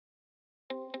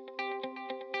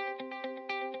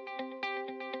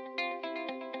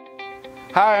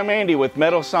Hi, I'm Andy with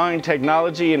Metal Sawing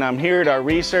Technology, and I'm here at our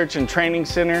Research and Training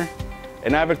Center,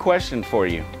 and I have a question for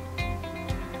you.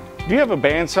 Do you have a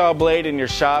bandsaw blade in your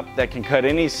shop that can cut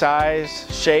any size,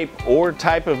 shape, or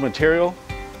type of material?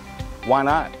 Why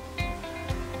not?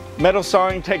 Metal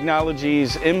Sawing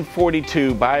Technology's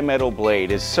M42 bimetal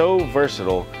blade is so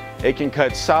versatile, it can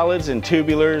cut solids and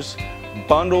tubulars,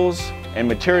 bundles, and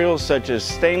materials such as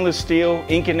stainless steel,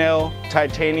 Inconel,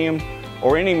 titanium,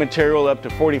 or any material up to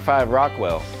 45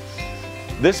 Rockwell.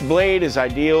 This blade is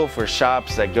ideal for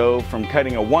shops that go from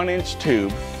cutting a 1-inch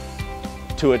tube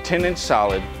to a 10-inch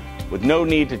solid with no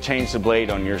need to change the blade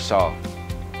on your saw.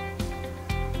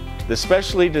 The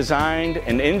specially designed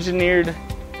and engineered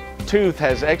tooth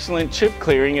has excellent chip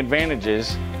clearing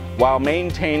advantages while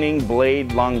maintaining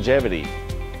blade longevity.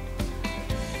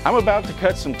 I'm about to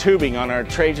cut some tubing on our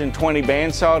M42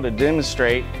 Band Saw to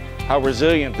demonstrate how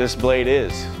resilient this blade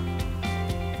is.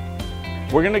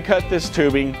 We're going to cut this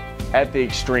tubing at the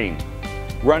extreme,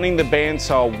 running the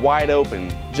bandsaw wide open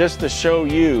just to show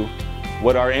you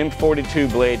what our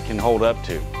M42 blade can hold up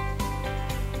to.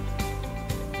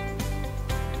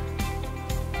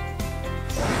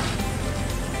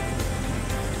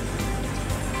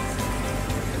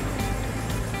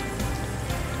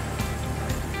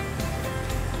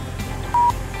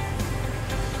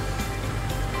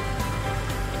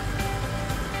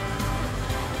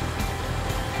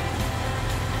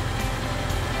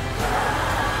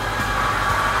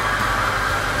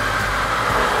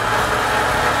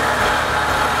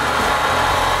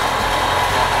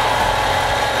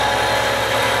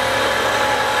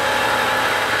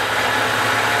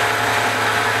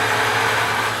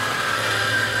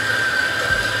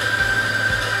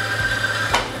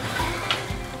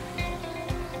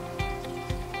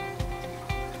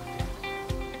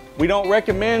 We don't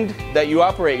recommend that you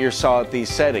operate your saw at these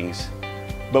settings,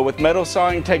 but with Metal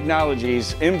Sawing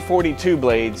Technology's M42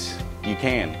 blades, you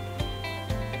can.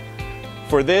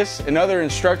 For this and other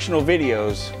instructional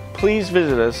videos, please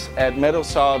visit us at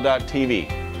metalsaw.tv.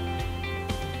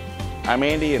 I'm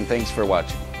Andy, and thanks for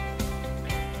watching.